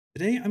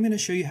Today, I'm going to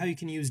show you how you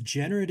can use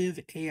generative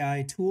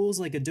AI tools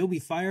like Adobe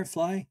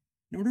Firefly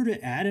in order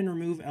to add and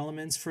remove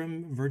elements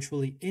from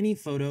virtually any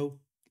photo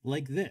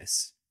like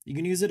this. You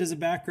can use it as a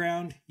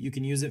background, you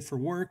can use it for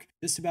work,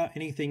 just about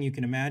anything you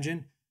can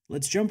imagine.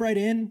 Let's jump right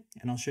in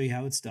and I'll show you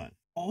how it's done.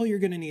 All you're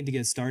going to need to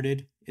get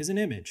started is an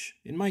image.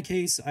 In my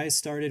case, I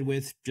started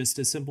with just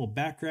a simple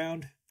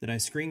background that I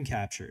screen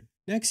captured.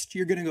 Next,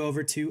 you're going to go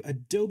over to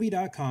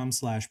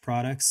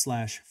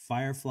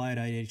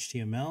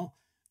adobe.com/products/firefly.html,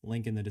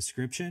 link in the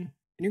description,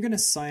 and you're going to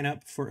sign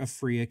up for a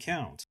free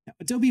account. Now,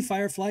 Adobe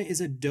Firefly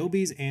is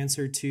Adobe's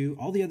answer to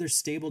all the other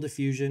stable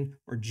diffusion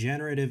or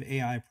generative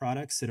AI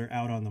products that are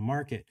out on the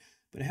market,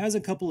 but it has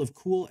a couple of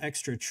cool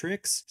extra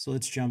tricks. So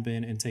let's jump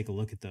in and take a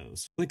look at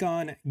those. Click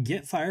on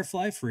Get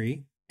Firefly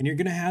Free, and you're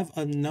going to have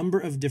a number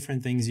of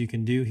different things you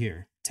can do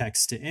here.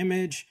 Text to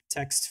image,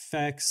 text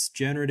effects,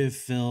 generative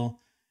fill,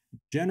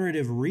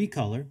 generative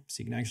recolor,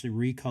 so you can actually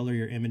recolor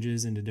your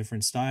images into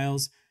different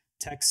styles,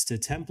 text to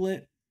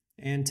template,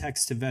 and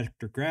text to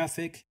vector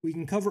graphic. We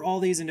can cover all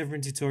these in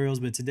different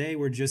tutorials, but today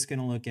we're just going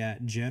to look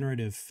at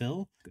generative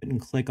fill. Go ahead and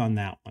click on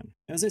that one.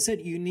 As I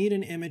said, you need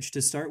an image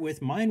to start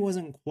with. Mine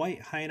wasn't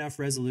quite high enough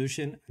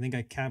resolution. I think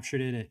I captured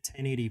it at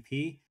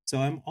 1080p. So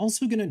I'm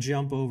also going to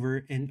jump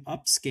over and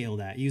upscale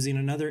that using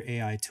another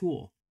AI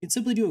tool. You can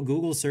simply do a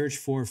Google search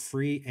for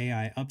free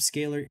AI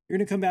upscaler. You're going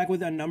to come back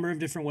with a number of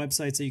different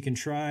websites that you can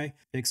try.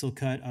 Pixel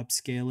Cut,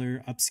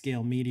 Upscaler,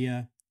 Upscale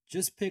Media.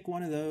 Just pick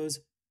one of those,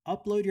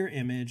 upload your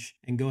image,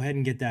 and go ahead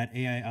and get that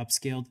AI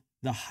upscaled.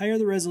 The higher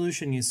the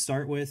resolution you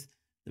start with,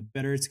 the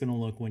better it's going to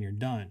look when you're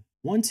done.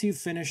 Once you've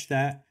finished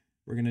that,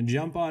 we're going to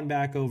jump on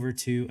back over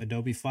to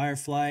Adobe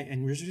Firefly,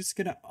 and we're just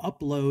going to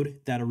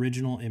upload that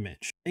original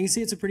image. And you can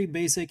see it's a pretty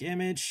basic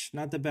image,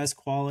 not the best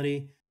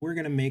quality. We're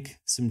going to make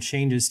some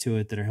changes to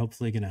it that are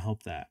hopefully going to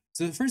help that.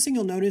 So the first thing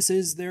you'll notice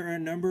is there are a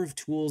number of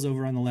tools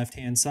over on the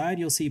left-hand side.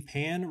 You'll see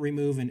pan,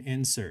 remove, and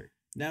insert.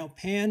 Now,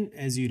 pan,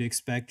 as you'd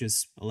expect,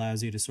 just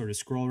allows you to sort of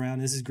scroll around.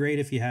 This is great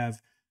if you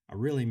have a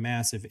really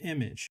massive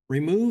image.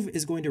 Remove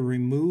is going to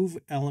remove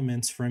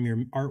elements from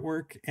your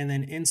artwork, and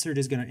then insert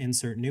is going to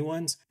insert new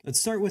ones.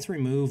 Let's start with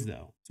remove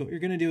though. So what you're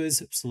going to do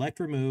is select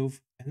remove,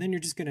 and then you're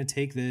just going to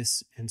take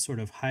this and sort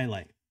of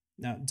highlight.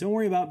 Now, don't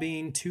worry about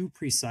being too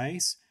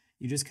precise.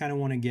 You just kind of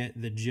want to get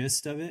the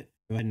gist of it.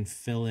 Go ahead and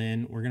fill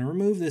in. We're going to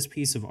remove this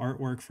piece of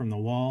artwork from the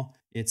wall.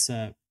 It's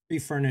a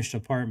pre-furnished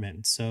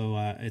apartment, so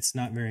it's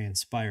not very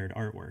inspired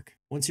artwork.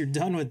 Once you're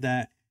done with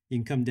that, you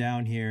can come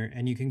down here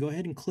and you can go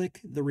ahead and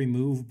click the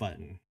remove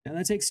button. Now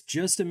that takes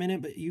just a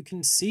minute, but you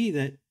can see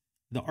that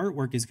the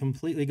artwork is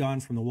completely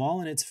gone from the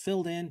wall and it's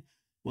filled in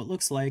what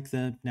looks like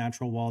the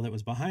natural wall that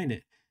was behind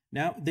it.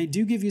 Now they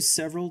do give you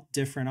several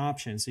different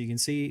options. So you can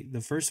see the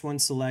first one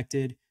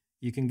selected.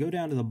 You can go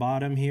down to the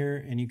bottom here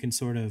and you can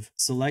sort of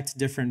select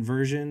different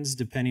versions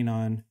depending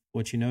on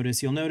what you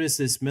notice. You'll notice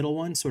this middle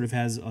one sort of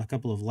has a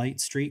couple of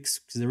light streaks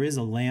because there is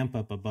a lamp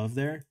up above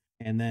there,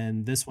 and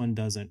then this one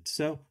doesn't.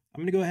 So I'm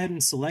going to go ahead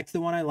and select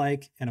the one I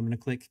like, and I'm going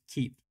to click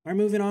keep. All right,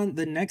 moving on.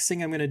 The next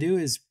thing I'm going to do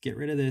is get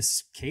rid of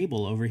this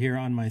cable over here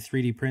on my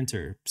 3D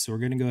printer. So we're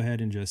going to go ahead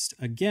and just,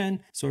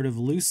 again, sort of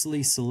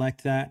loosely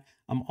select that.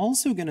 I'm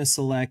also going to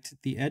select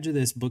the edge of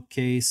this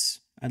bookcase.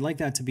 I'd like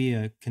that to be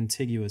a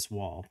contiguous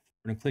wall.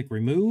 We're going to click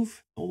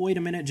remove. We'll wait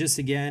a minute just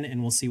again,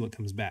 and we'll see what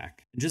comes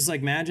back. And just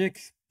like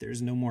magic,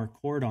 there's no more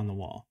cord on the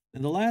wall.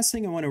 And the last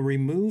thing I want to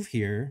remove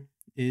here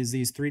is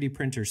these 3D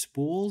printer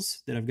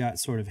spools that I've got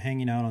sort of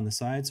hanging out on the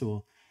side.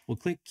 So we'll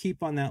click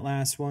keep on that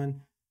last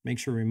one, make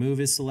sure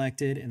remove is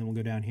selected, and then we'll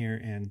go down here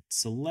and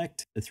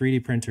select the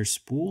 3D printer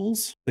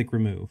spools, click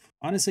remove.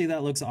 Honestly,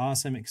 that looks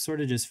awesome. It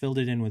sort of just filled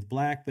it in with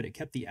black, but it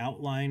kept the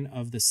outline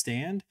of the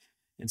stand.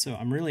 And so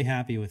I'm really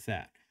happy with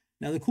that.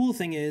 Now, the cool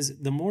thing is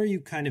the more you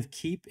kind of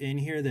keep in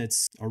here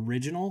that's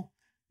original,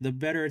 the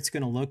better it's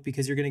going to look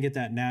because you're going to get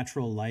that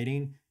natural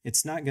lighting.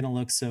 It's not going to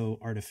look so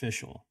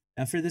artificial.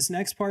 Now for this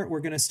next part, we're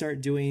going to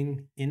start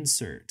doing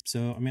insert.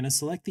 So I'm going to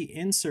select the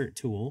insert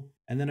tool,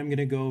 and then I'm going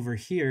to go over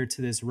here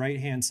to this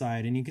right-hand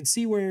side, and you can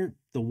see where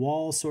the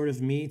wall sort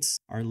of meets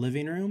our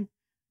living room.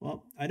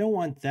 Well, I don't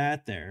want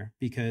that there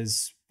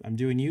because I'm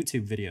doing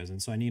YouTube videos,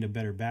 and so I need a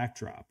better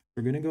backdrop.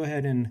 We're going to go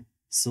ahead and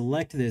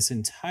select this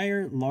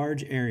entire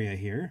large area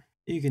here.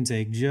 You can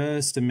take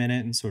just a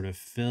minute and sort of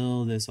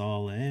fill this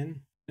all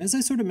in. As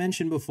I sort of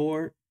mentioned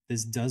before,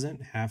 this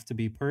doesn't have to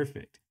be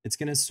perfect. It's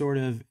going to sort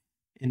of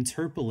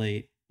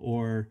interpolate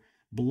or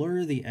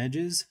blur the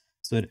edges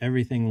so that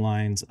everything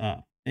lines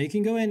up. Now you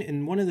can go in,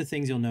 and one of the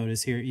things you'll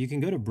notice here, you can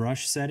go to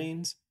brush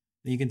settings.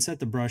 You can set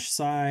the brush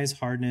size,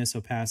 hardness,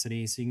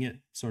 opacity, so you can get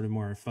sort of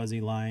more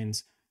fuzzy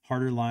lines,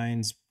 harder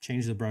lines,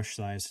 change the brush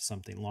size to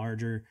something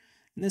larger.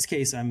 In this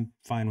case, I'm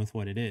fine with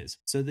what it is.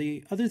 So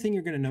the other thing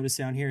you're going to notice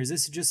down here is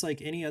this is just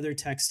like any other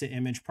text to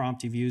image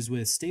prompt you've used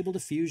with Stable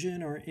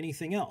Diffusion or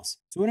anything else.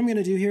 So what I'm going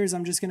to do here is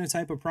I'm just going to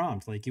type a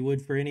prompt like you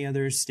would for any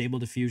other Stable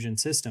Diffusion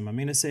system. I'm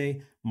going to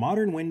say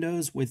modern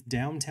windows with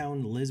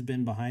downtown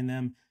Lisbon behind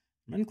them.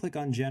 I'm going to click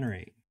on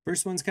generate.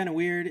 First one's kind of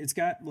weird. It's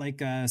got like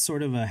a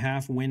sort of a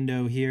half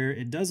window here.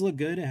 It does look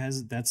good. It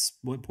has, that's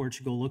what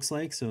Portugal looks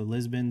like. So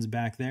Lisbon's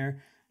back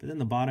there. But then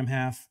the bottom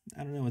half,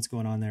 I don't know what's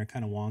going on there,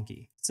 kind of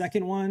wonky.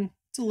 Second one,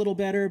 it's a little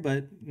better,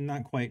 but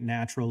not quite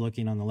natural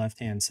looking on the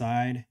left-hand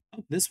side.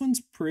 Oh, this one's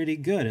pretty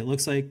good. It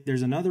looks like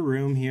there's another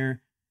room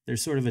here.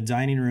 There's sort of a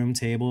dining room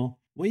table.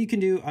 What you can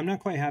do, I'm not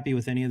quite happy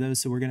with any of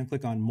those, so we're going to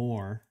click on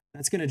more.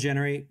 That's going to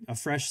generate a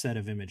fresh set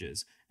of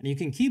images. And you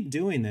can keep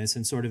doing this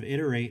and sort of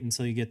iterate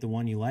until you get the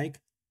one you like.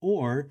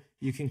 Or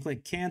you can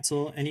click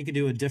cancel and you can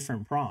do a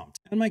different prompt.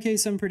 In my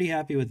case, I'm pretty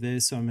happy with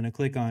this, so I'm going to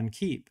click on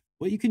keep.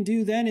 What you can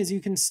do then is you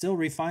can still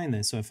refine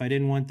this. So if I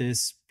didn't want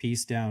this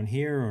piece down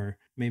here, or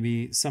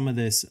maybe some of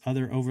this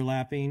other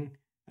overlapping,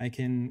 I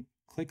can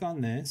click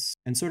on this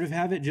and sort of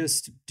have it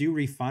just do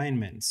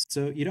refinements.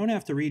 So you don't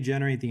have to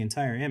regenerate the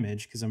entire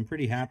image because I'm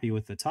pretty happy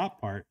with the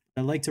top part.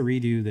 I'd like to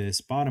redo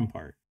this bottom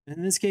part.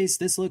 In this case,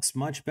 this looks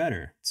much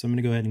better. So I'm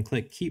going to go ahead and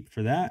click keep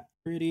for that.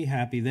 Pretty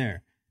happy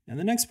there. And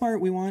the next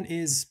part we want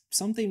is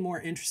something more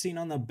interesting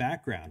on the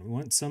background. We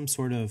want some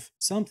sort of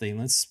something.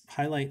 Let's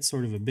highlight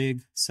sort of a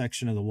big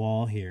section of the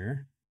wall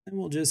here. And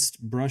we'll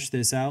just brush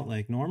this out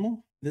like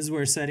normal. This is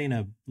where setting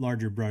a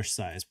larger brush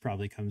size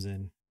probably comes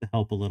in to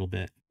help a little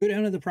bit. Go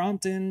down to the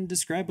prompt and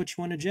describe what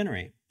you want to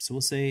generate. So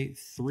we'll say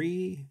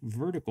 3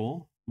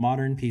 vertical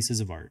modern pieces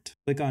of art.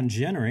 Click on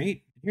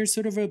generate. Here's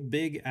sort of a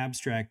big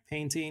abstract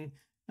painting.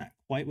 Not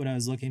quite what I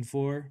was looking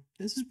for.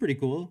 This is pretty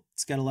cool.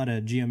 It's got a lot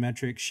of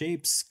geometric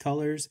shapes,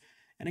 colors,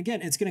 and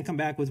again, it's going to come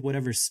back with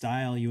whatever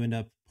style you end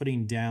up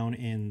putting down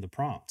in the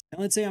prompt. And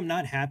let's say I'm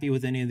not happy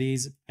with any of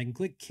these. I can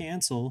click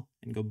cancel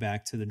and go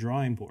back to the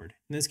drawing board.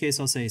 In this case,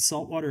 I'll say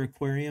saltwater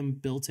aquarium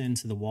built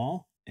into the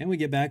wall. And we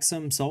get back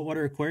some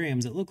saltwater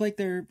aquariums that look like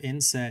they're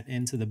inset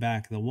into the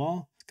back of the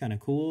wall. It's kind of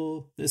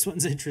cool. This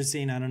one's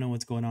interesting. I don't know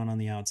what's going on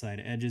the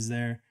outside edges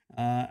there.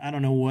 I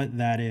don't know what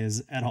that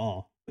is at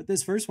all. But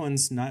this first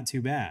one's not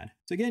too bad.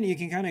 So again, you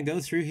can kind of go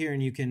through here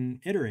and you can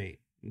iterate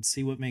and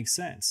see what makes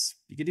sense.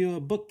 You could do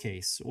a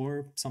bookcase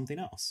or something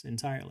else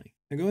entirely.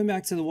 Now going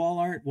back to the wall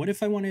art, what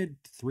if I wanted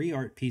 3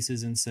 art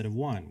pieces instead of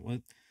 1? Well,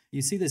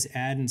 you see this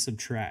add and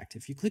subtract.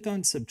 If you click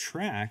on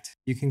subtract,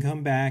 you can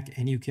come back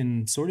and you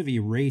can sort of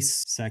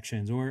erase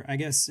sections, or I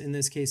guess in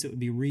this case, it would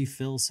be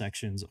refill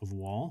sections of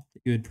wall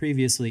that you had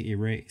previously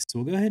erased. So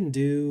we'll go ahead and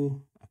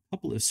do a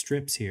couple of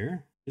strips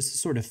here, just to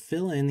sort of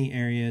fill in the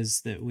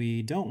areas that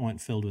we don't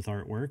want filled with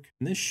artwork.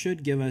 And this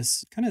should give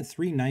us kind of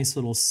 3 nice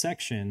little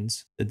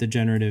sections that the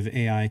generative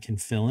AI can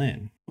fill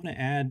in. I want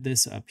to add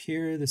this up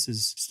here. This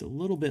is just a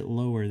little bit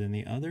lower than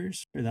the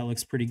others. That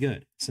looks pretty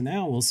good. So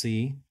now we'll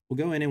see, we'll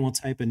go in and we'll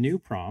type a new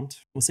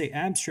prompt. We'll say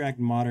abstract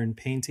modern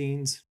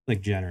paintings,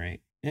 click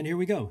generate. And here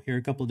we go. Here are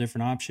a couple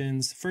different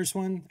options. First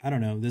one, I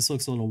don't know, this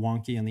looks a little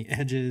wonky on the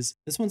edges.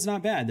 This one's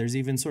not bad. There's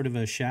even sort of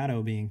a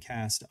shadow being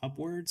cast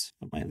upwards.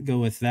 I might go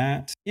with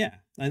that. Yeah,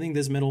 I think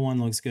this middle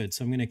one looks good,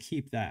 so I'm going to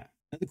keep that.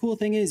 Now, the cool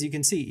thing is you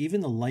can see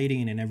even the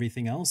lighting and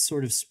everything else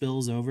sort of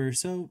spills over,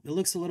 so it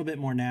looks a little bit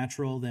more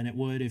natural than it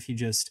would if you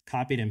just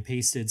copied and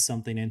pasted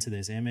something into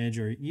this image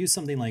or use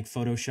something like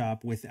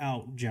Photoshop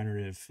without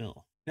generative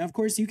fill. Now, of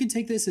course, you can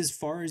take this as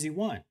far as you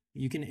want.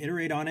 You can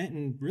iterate on it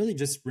and really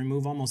just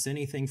remove almost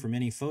anything from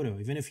any photo.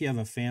 Even if you have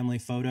a family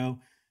photo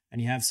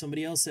and you have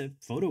somebody else that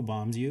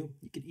photobombs you,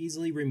 you could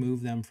easily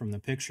remove them from the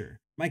picture.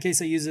 In my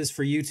case, I use this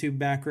for YouTube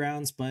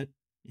backgrounds, but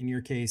in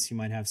your case, you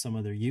might have some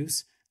other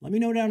use. Let me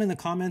know down in the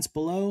comments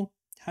below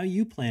how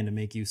you plan to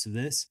make use of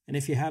this. And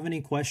if you have any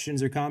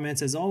questions or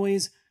comments, as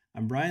always,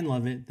 I'm Brian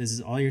Lovett. This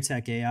is All Your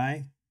Tech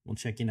AI. We'll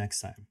check you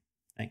next time.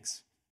 Thanks.